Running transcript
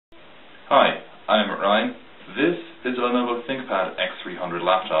Hi, I'm Ryan. This is a Lenovo ThinkPad X300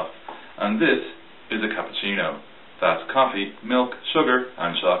 laptop, and this is a cappuccino. That's coffee, milk, sugar,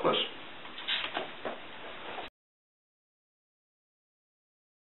 and chocolate.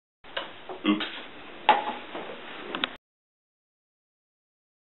 Oops.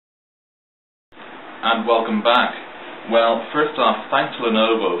 And welcome back. Well, first off, thanks to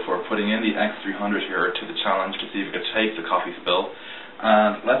Lenovo for putting in the X300 here to the challenge to see if it could take the coffee spill.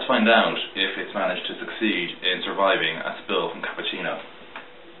 And let's find out if it's managed to succeed in surviving a spill from cappuccino.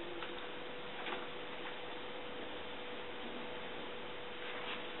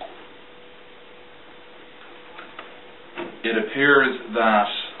 It appears that,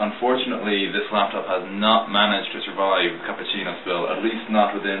 unfortunately, this laptop has not managed to survive the cappuccino spill, at least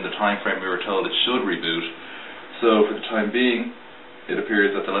not within the time frame we were told it should reboot. So, for the time being, it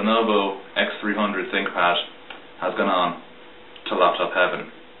appears that the Lenovo X300 ThinkPad has gone on to laptop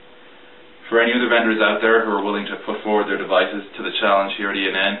heaven. For any other vendors out there who are willing to put forward their devices to the challenge here at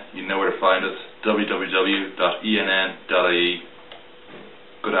ENN, you know where to find us, www.enn.ie.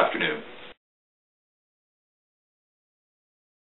 Good afternoon.